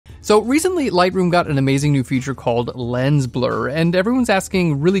So recently, Lightroom got an amazing new feature called Lens Blur, and everyone's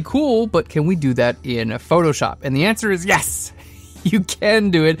asking, really cool, but can we do that in Photoshop? And the answer is yes, you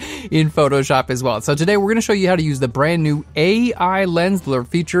can do it in Photoshop as well. So today we're going to show you how to use the brand new AI Lens Blur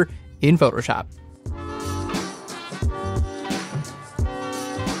feature in Photoshop.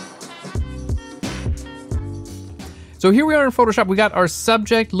 So here we are in Photoshop, we got our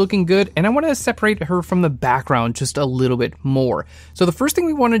subject looking good, and I want to separate her from the background just a little bit more. So the first thing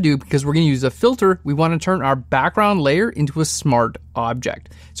we want to do, because we're going to use a filter, we want to turn our background layer into a smart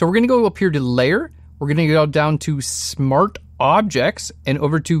object. So we're going to go up here to Layer, we're going to go down to Smart Objects, and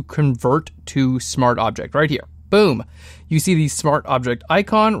over to Convert to Smart Object right here. Boom. You see the Smart Object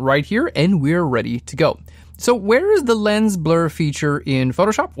icon right here, and we're ready to go. So where is the Lens Blur feature in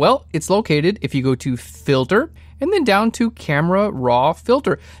Photoshop? Well, it's located if you go to Filter, and then down to Camera Raw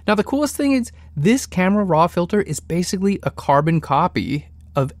Filter. Now the coolest thing is this Camera Raw Filter is basically a carbon copy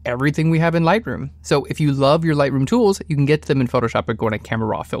of everything we have in Lightroom. So if you love your Lightroom tools, you can get to them in Photoshop by going to Camera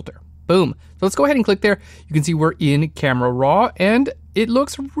Raw Filter. Boom. So let's go ahead and click there. You can see we're in Camera Raw and it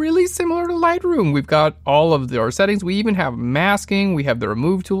looks really similar to Lightroom. We've got all of our settings. We even have masking. We have the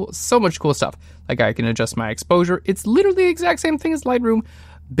remove tool. So much cool stuff. Like I can adjust my exposure. It's literally the exact same thing as Lightroom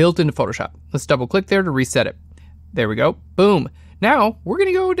built into Photoshop. Let's double click there to reset it. There we go. Boom. Now we're going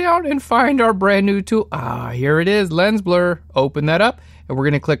to go down and find our brand new tool. Here it is, Lens Blur. Open that up and we're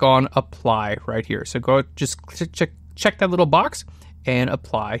going to click on Apply right here. So go just check that little box and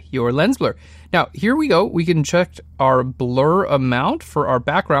apply your Lens Blur. Now here we go. We can check our blur amount for our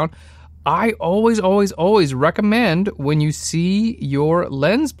background. I always recommend when you see your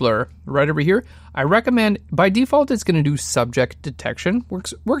Lens Blur right over here, I recommend, by default, it's going to do subject detection.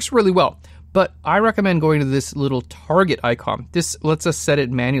 Works really well. But I recommend going to this little target icon. This lets us set it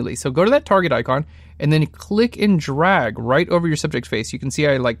manually. So go to that target icon and then click and drag right over your subject's face. You can see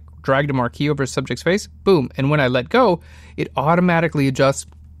I dragged a marquee over his subject's face. Boom. And when I let go, it automatically adjusts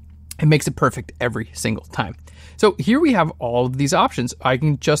and makes it perfect every single time. So here we have all of these options. I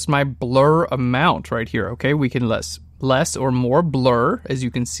can adjust my blur amount right here. Okay, we can less or more blur, as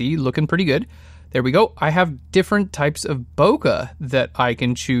you can see, looking pretty good. There we go. I have different types of bokeh that I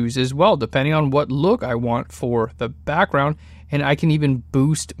can choose as well, depending on what look I want for the background. And I can even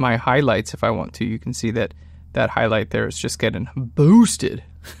boost my highlights if I want to. You can see that highlight there is just getting boosted.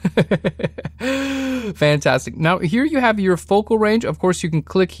 Fantastic. Now here you have your focal range. Of course, you can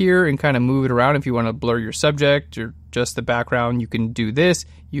click here and kind of move it around if you want to blur your subject or just the background. You can do this.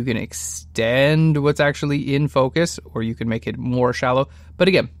 You can extend what's actually in focus, or you can make it more shallow. But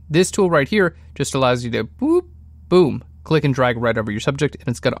again, this tool right here just allows you to boop, boom, click and drag right over your subject, and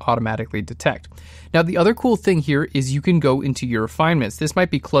it's going to automatically detect. Now, the other cool thing here is you can go into your refinements. This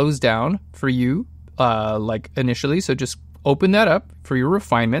might be closed down for you, initially. So just open that up for your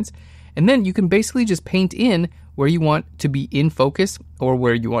refinements, and then you can basically just paint in where you want to be in focus or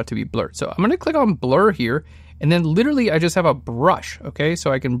where you want to be blurred. So I'm going to click on blur here, and then literally I just have a brush, okay?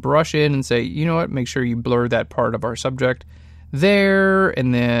 So I can brush in and say, you know what, make sure you blur that part of our subject there,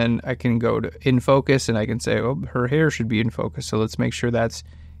 and then I can go to in focus and I can say, oh, her hair should be in focus. So let's make sure that's,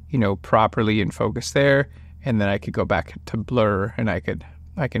 properly in focus there. And then I could go back to blur and I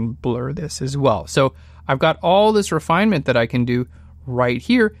can blur this as well. So I've got all this refinement that I can do right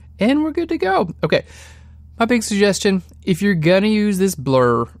here, and we're good to go. Okay, my big suggestion, if you're gonna use this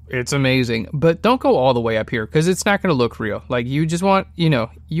blur, it's amazing, but don't go all the way up here because it's not gonna look real. Like you just want,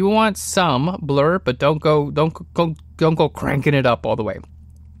 you want some blur, but don't go cranking it up all the way.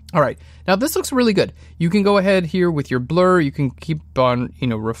 All right, now this looks really good. You can go ahead here with your blur. You can keep on,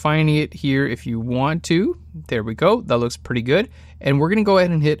 refining it here if you want to. There we go. That looks pretty good. And we're going to go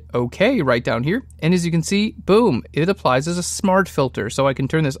ahead and hit OK right down here. And as you can see, boom, it applies as a smart filter. So I can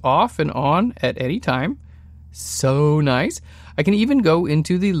turn this off and on at any time. So nice. I can even go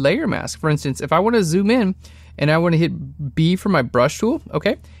into the layer mask. For instance, if I want to zoom in and I want to hit B for my brush tool,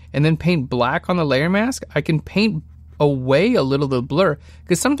 okay, and then paint black on the layer mask, I can paint away a little the blur,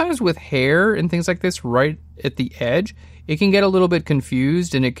 because sometimes with hair and things like this right at the edge, it can get a little bit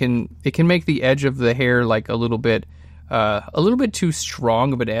confused, and it can make the edge of the hair like a little bit too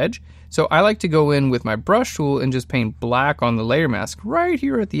strong of an edge. So I like to go in with my brush tool and just paint black on the layer mask right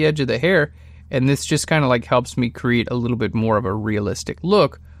here at the edge of the hair, and this just kind of helps me create a little bit more of a realistic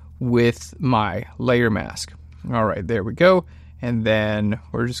look with my layer mask. All right, there we go. And then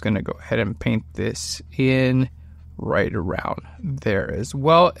we're just going to go ahead and paint this in right around there as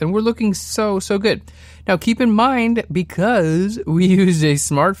well, and we're looking so good. Now keep in mind, because we use a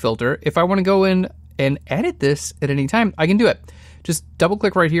smart filter, if I want to go in and edit this at any time, I can do it. just double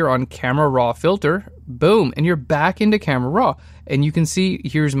click right here on Camera Raw filter, boom, and you're back into Camera Raw. And you can see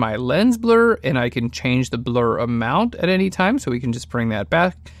here's my lens blur, and I can change the blur amount at any time, so we can just bring that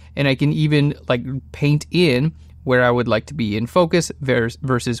back. And I can even like paint in where I would like to be in focus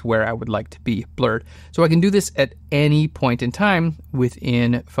versus where I would like to be blurred. So I can do this at any point in time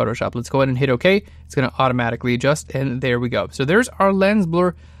within Photoshop. Let's go ahead and hit OK. It's going to automatically adjust, and there we go. So there's our lens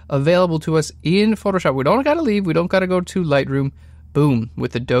blur available to us in Photoshop. We don't got to leave. We don't got to go to Lightroom. Boom.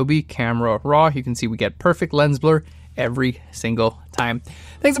 With Adobe Camera Raw, you can see we get perfect lens blur every single time.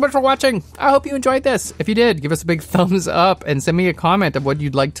 Thanks so much for watching. I hope you enjoyed this. If you did, give us a big thumbs up and send me a comment of what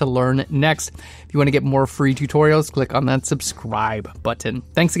you'd like to learn next. If you want to get more free tutorials, click on that subscribe button.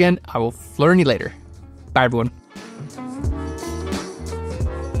 Thanks again. I will learn you later. Bye, everyone.